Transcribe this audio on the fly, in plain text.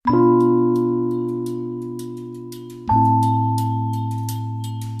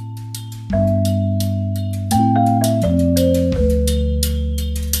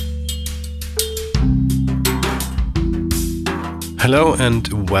Hello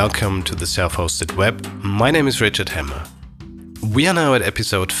and welcome to the Self-Hosted Web. My name is Richard Hemmer. We are now at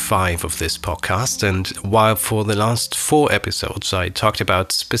episode 5 of this podcast, and while for the last 4 episodes I talked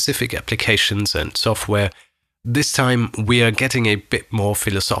about specific applications and software, this time we are getting a bit more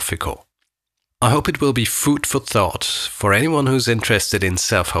philosophical. I hope it will be food for thought for anyone who's interested in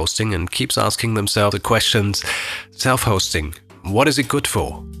self-hosting and keeps asking themselves the questions: self-hosting, what is it good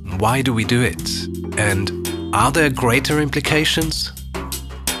for? Why do we do it? And are there greater implications?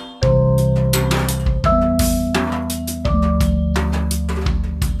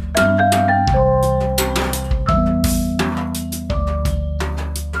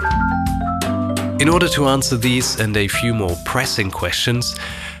 In order to answer these and a few more pressing questions,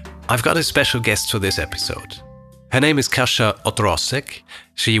 I've got a special guest for this episode. Her name is Kasia Odrozek.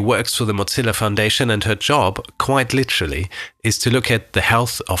 She works for the Mozilla Foundation, and her job, quite literally, is to look at the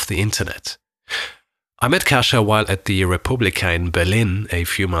health of the internet. I met Kasia while at the Republika in Berlin a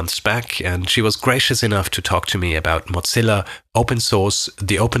few months back, and she was gracious enough to talk to me about Mozilla, open source,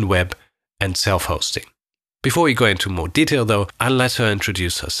 the open web, and self-hosting. Before we go into more detail, though, I'll let her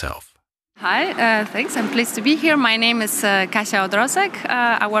introduce herself. Hi, thanks. I'm pleased to be here. My name is Kasia Odrozek.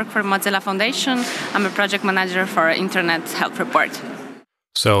 I work for Mozilla Foundation. I'm a project manager for Internet Health Report.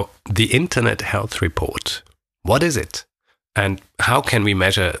 So, the Internet Health Report, what is it? And how can we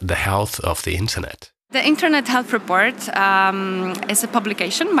measure the health of the internet? The Internet Health Report is a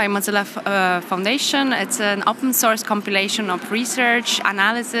publication by Mozilla Foundation. It's an open source compilation of research,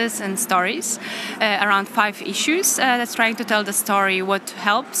 analysis, and stories around 5 issues that's trying to tell the story what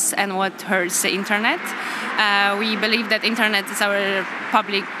helps and what hurts the internet. We believe that internet is our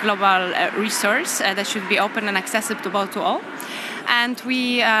public global resource that should be open and accessible to all. And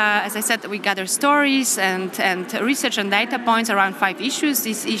we, as I said, we gather stories and research and data points around 5 issues.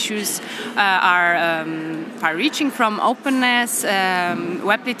 These issues are far-reaching, from openness,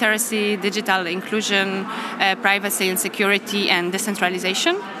 web literacy, digital inclusion, privacy and security, and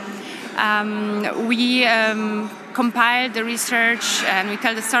decentralization. We compile the research and we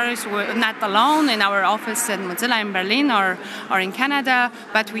tell the stories. We're not alone in our office at Mozilla in Berlin or in Canada,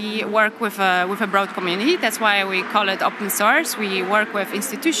 but we work with a broad community. That's why we call it open source. We work with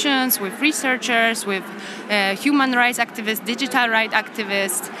institutions, with researchers, with human rights activists, digital rights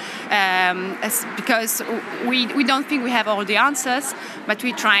activists, because we don't think we have all the answers, but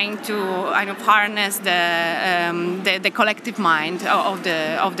we're trying to harness the collective mind of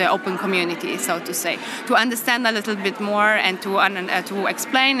the open community, so to say, to understand a little bit more and to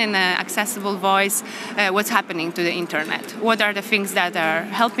explain in an accessible voice what's happening to the internet. What are the things that are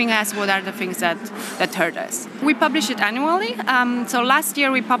helping us? What are the things that hurt us? We publish it annually. So last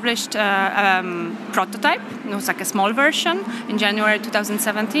year we published a prototype. It was like a small version in January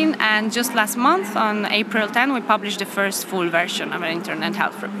 2017, and just last month on April 10 we published the first full version of an Internet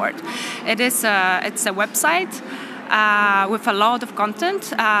Health Report. It's a website with a lot of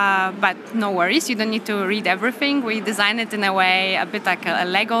content, but no worries, you don't need to read everything. We designed it in a way a bit like a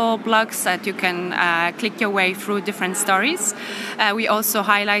Lego blocks that you can click your way through different stories. We also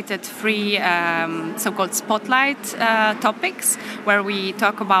highlighted 3 so-called spotlight topics, where we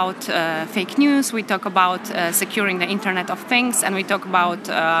talk about fake news, we talk about securing the Internet of Things, and we talk about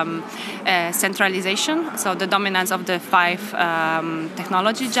centralization, so the dominance of the 5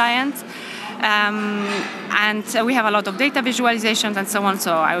 technology giants. And we have a lot of data visualizations and so on,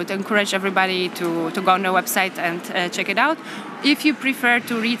 so I would encourage everybody to go on the website and check it out. If you prefer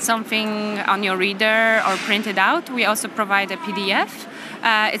to read something on your reader or print it out, we also provide a PDF.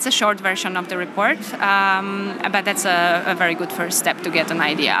 It's a short version of the report, but that's a very good first step to get an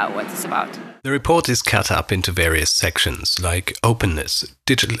idea of what it's about. The report is cut up into various sections like openness,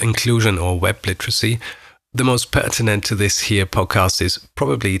 digital inclusion or web literacy. The most pertinent to this here podcast is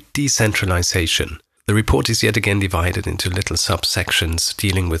probably decentralization. The report is yet again divided into little subsections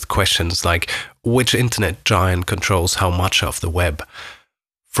dealing with questions like which internet giant controls how much of the web,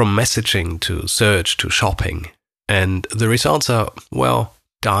 from messaging to search to shopping. And the results are, well,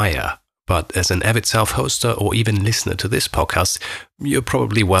 dire. But as an avid self-hoster or even listener to this podcast, you're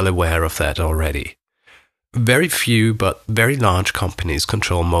probably well aware of that already. Very few but very large companies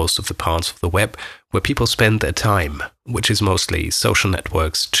control most of the parts of the web where people spend their time, which is mostly social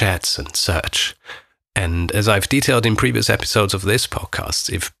networks, chats, and search. And as I've detailed in previous episodes of this podcast,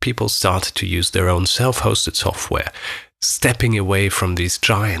 if people started to use their own self-hosted software, stepping away from these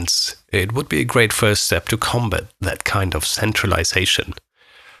giants, it would be a great first step to combat that kind of centralization.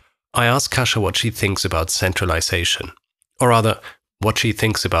 I asked Kasia what she thinks about centralization, or rather, what she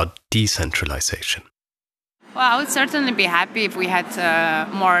thinks about decentralization. Well, I would certainly be happy if we had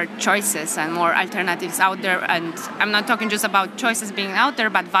more choices and more alternatives out there. And I'm not talking just about choices being out there,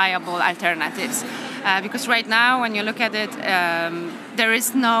 but viable alternatives. Because right now, when you look at it, there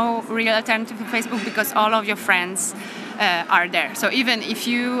is no real alternative to Facebook because all of your friends are there. So even if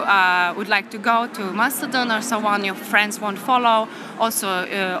you would like to go to Mastodon or so on, your friends won't follow.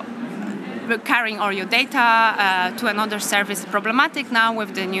 Also, carrying all your data to another service is problematic now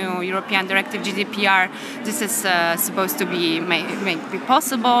with the new European directive GDPR. This is supposed to be be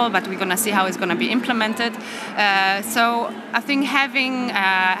possible, but we're going to see how it's going to be implemented. So I think having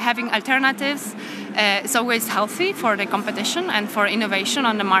alternatives is always healthy for the competition and for innovation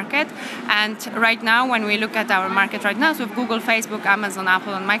on the market. And right now, when we look at our market right now, so with Google, Facebook, Amazon,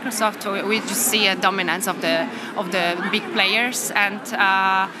 Apple, and Microsoft, we just see a dominance of the big players and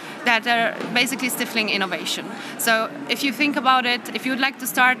that are basically stifling innovation. So if you think about it, if you'd like to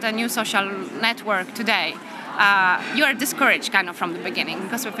start a new social network today, you are discouraged kind of from the beginning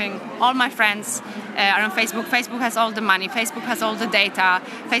because we think all my friends are on Facebook. Facebook has all the money. Facebook has all the data.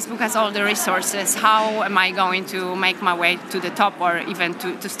 Facebook has all the resources. How am I going to make my way to the top or even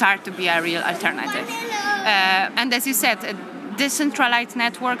to start to be a real alternative? And as you said, decentralized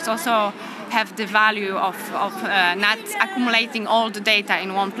networks also have the value of not accumulating all the data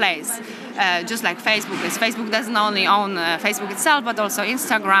in one place, just like Facebook is. Facebook doesn't only own Facebook itself, but also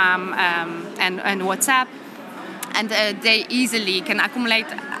Instagram and WhatsApp. And they easily can accumulate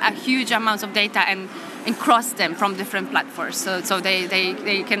a huge amounts of data and cross them from different platforms. So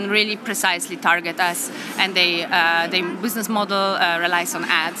they can really precisely target us, and their business model relies on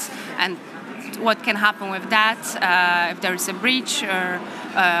ads. And what can happen with that if there is a breach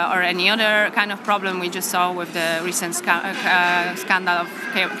or any other kind of problem we just saw with the recent scandal of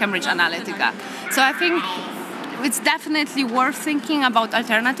Cambridge Analytica. So I think it's definitely worth thinking about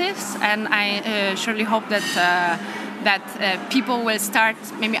alternatives, and I surely hope that people will start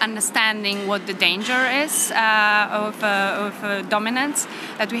maybe understanding what the danger is of dominance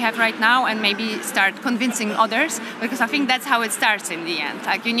that we have right now, and maybe start convincing others, because I think that's how it starts in the end.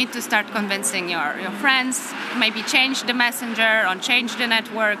 Like, you need to start convincing your friends, maybe change the messenger or change the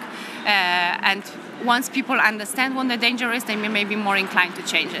network, and once people understand what the danger is, they may be more inclined to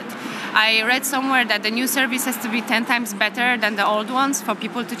change it. I read somewhere that the new service has to be 10 times better than the old ones for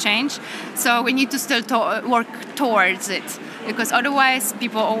people to change. So we need to still work towards it, because otherwise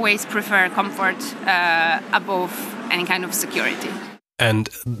people always prefer comfort above any kind of security. And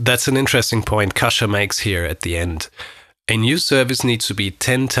that's an interesting point Kasia makes here at the end. A new service needs to be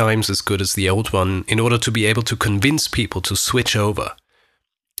 10 times as good as the old one in order to be able to convince people to switch over.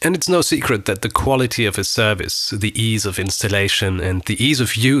 And it's no secret that the quality of a service, the ease of installation, and the ease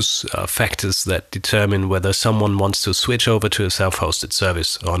of use are factors that determine whether someone wants to switch over to a self-hosted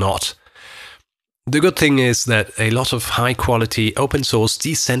service or not. The good thing is that a lot of high-quality, open-source,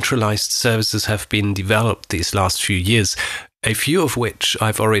 decentralized services have been developed these last few years, a few of which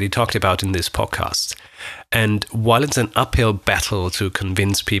I've already talked about in this podcast. And while it's an uphill battle to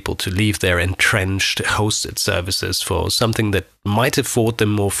convince people to leave their entrenched hosted services for something that might afford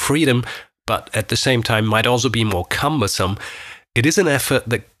them more freedom, but at the same time might also be more cumbersome, it is an effort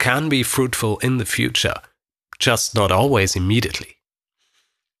that can be fruitful in the future, just not always immediately.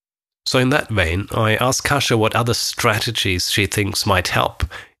 So in that vein, I asked Kasia what other strategies she thinks might help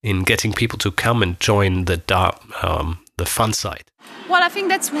in getting people to come and join the fun side. Well, I think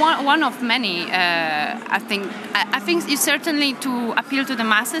that's one of many. I think you certainly, to appeal to the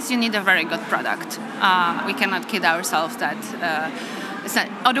masses, you need a very good product. We cannot kid ourselves that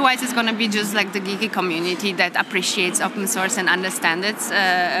otherwise it's going to be just like the geeky community that appreciates open source and understands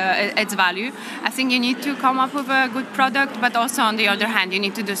its value. I think you need to come up with a good product, but also on the other hand, you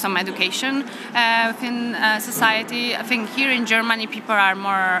need to do some education within society. I think here in Germany, people are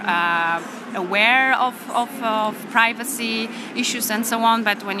more aware of privacy issues and so on,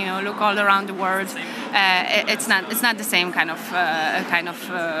 but when you look all around the world, it's not the same kind of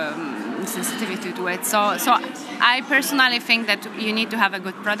sensitivity to it. So I personally think that you need to have a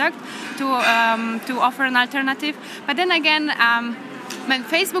good product to offer an alternative. But then again, when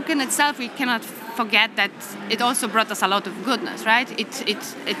Facebook in itself, we cannot forget that it also brought us a lot of goodness, right?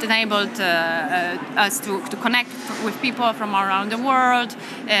 It enabled us to connect with people from around the world,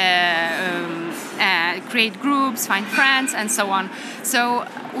 create groups, find friends, and so on. So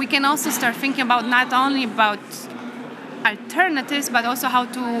we can also start thinking about not only about alternatives, but also how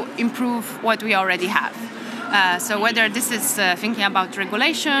to improve what we already have. So whether this is thinking about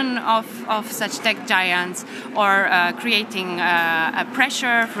regulation of such tech giants, or creating a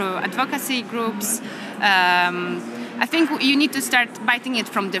pressure through advocacy groups, I think you need to start biting it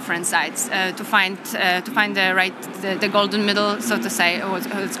from different sides to find the golden middle, so to say, how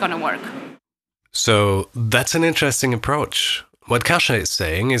it's going to work. So that's an interesting approach. What Kasia is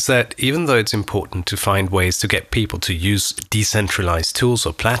saying is that even though it's important to find ways to get people to use decentralized tools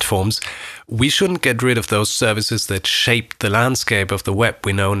or platforms, we shouldn't get rid of those services that shaped the landscape of the web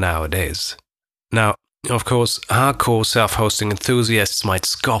we know nowadays. Now, of course, hardcore self-hosting enthusiasts might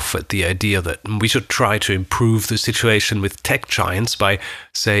scoff at the idea that we should try to improve the situation with tech giants by,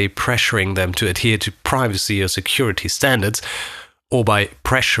 say, pressuring them to adhere to privacy or security standards, or by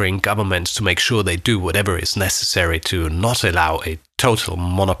pressuring governments to make sure they do whatever is necessary to not allow a total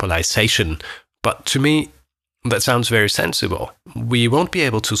monopolization. But to me, that sounds very sensible. We won't be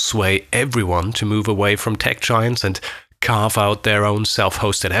able to sway everyone to move away from tech giants and carve out their own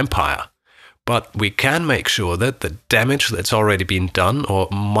self-hosted empire. But we can make sure that the damage that's already been done or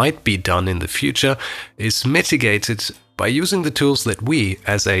might be done in the future is mitigated by using the tools that we,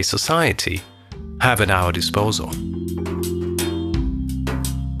 as a society, have at our disposal.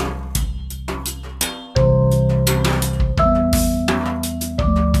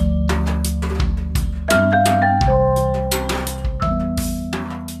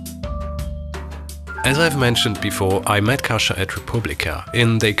 As I've mentioned before, I met Kasia at Republica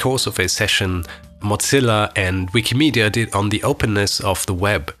in the course of a session Mozilla and Wikimedia did on the openness of the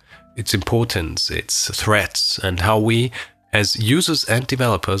web, its importance, its threats, and how we, as users and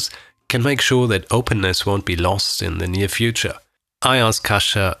developers, can make sure that openness won't be lost in the near future. I asked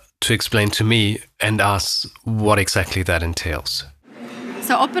Kasia to explain to me and us what exactly that entails.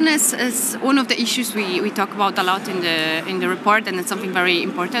 So openness is one of the issues we talk about a lot in the report, and it's something very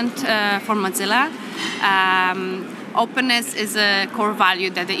important for Mozilla. Openness is a core value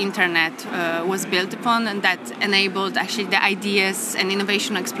that the internet was built upon, and that enabled actually the ideas and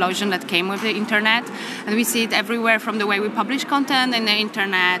innovation explosion that came with the internet. And we see it everywhere, from the way we publish content in the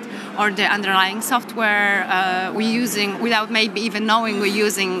internet or the underlying software we're using without maybe even knowing we're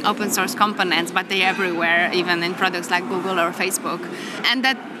using open source components, but they're everywhere, even in products like Google or Facebook. And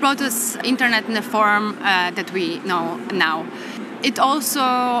that brought us internet in the form that we know now. It also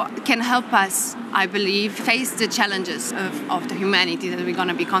can help us, I believe, face the challenges of the humanity that we're going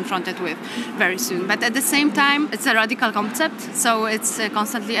to be confronted with very soon. But at the same time, it's a radical concept, so it's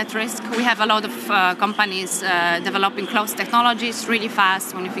constantly at risk. We have a lot of companies developing closed technologies really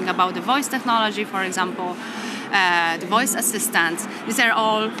fast. When you think about the voice technology, for example, the voice assistants, these are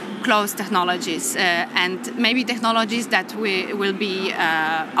all closed technologies and maybe technologies that will be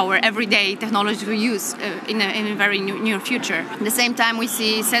our everyday technology we use in a very near future. At the same time, we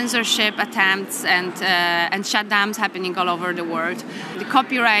see censorship attempts and shutdowns happening all over the world. The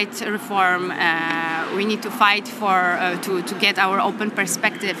copyright reform, we need to fight for to get our open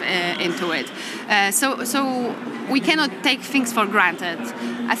perspective into it. So we cannot take things for granted.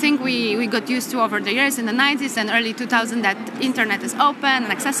 I think we got used to over the years in the 90s and early 2000s that internet is open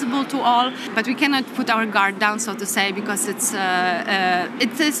and accessible to all, but we cannot put our guard down, so to say, because it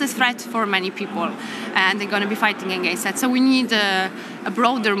is a threat for many people, and they're going to be fighting against that. So we need a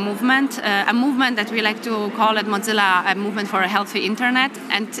broader movement, a movement that we like to call at Mozilla a movement for a healthy internet.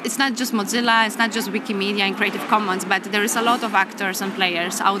 And it's not just Mozilla, it's not just Wikimedia and Creative Commons, but there is a lot of actors and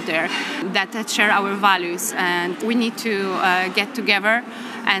players out there that share our values, and we need to get together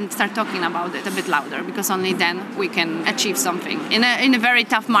and start talking about it a bit louder, because only then we can achieve something in a very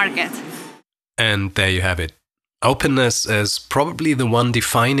tough market. And there you have it. Openness is probably the one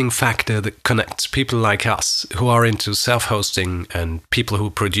defining factor that connects people like us who are into self-hosting, and people who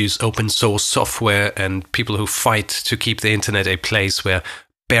produce open source software, and people who fight to keep the internet a place where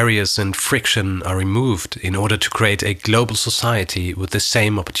barriers and friction are removed in order to create a global society with the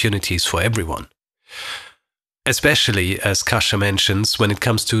same opportunities for everyone. Especially, as Kasia mentions, when it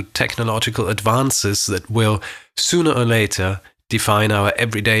comes to technological advances that will, sooner or later, define our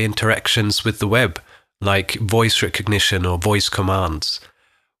everyday interactions with the web, like voice recognition or voice commands.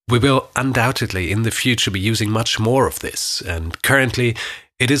 We will undoubtedly in the future be using much more of this, and currently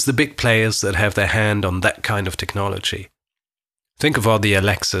it is the big players that have their hand on that kind of technology. Think of all the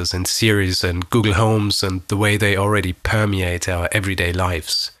Alexas and Siris and Google Homes and the way they already permeate our everyday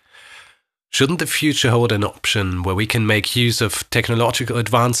lives. Shouldn't the future hold an option where we can make use of technological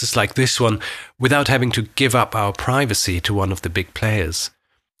advances like this one without having to give up our privacy to one of the big players?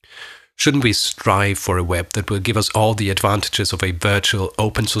 Shouldn't we strive for a web that will give us all the advantages of a virtual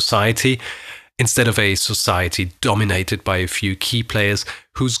open society, instead of a society dominated by a few key players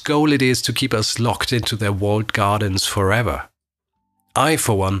whose goal it is to keep us locked into their walled gardens forever? I,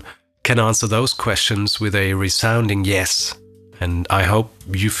 for one, can answer those questions with a resounding yes, and I hope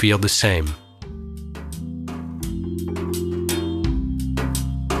you feel the same.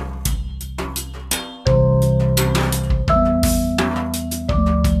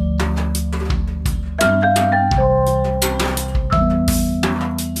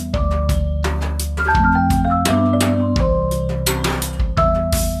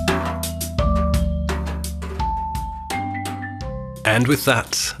 And with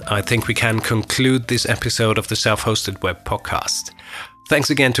that, I think we can conclude this episode of the Self-Hosted Web Podcast. Thanks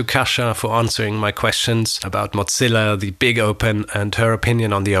again to Kasia for answering my questions about Mozilla, the Big Open, and her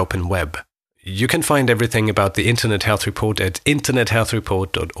opinion on the open web. You can find everything about the Internet Health Report at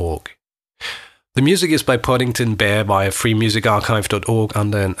internethealthreport.org. The music is by Poddington Bear via freemusicarchive.org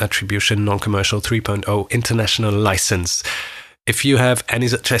under an Attribution Non-Commercial 3.0 international license. If you have any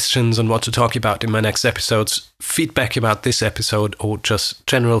suggestions on what to talk about in my next episodes, feedback about this episode, or just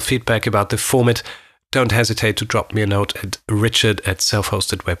general feedback about the format, don't hesitate to drop me a note at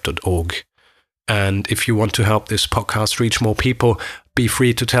richard@selfhostedweb.org. And if you want to help this podcast reach more people, be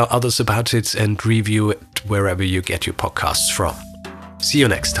free to tell others about it and review it wherever you get your podcasts from. See you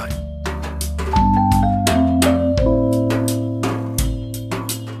next time.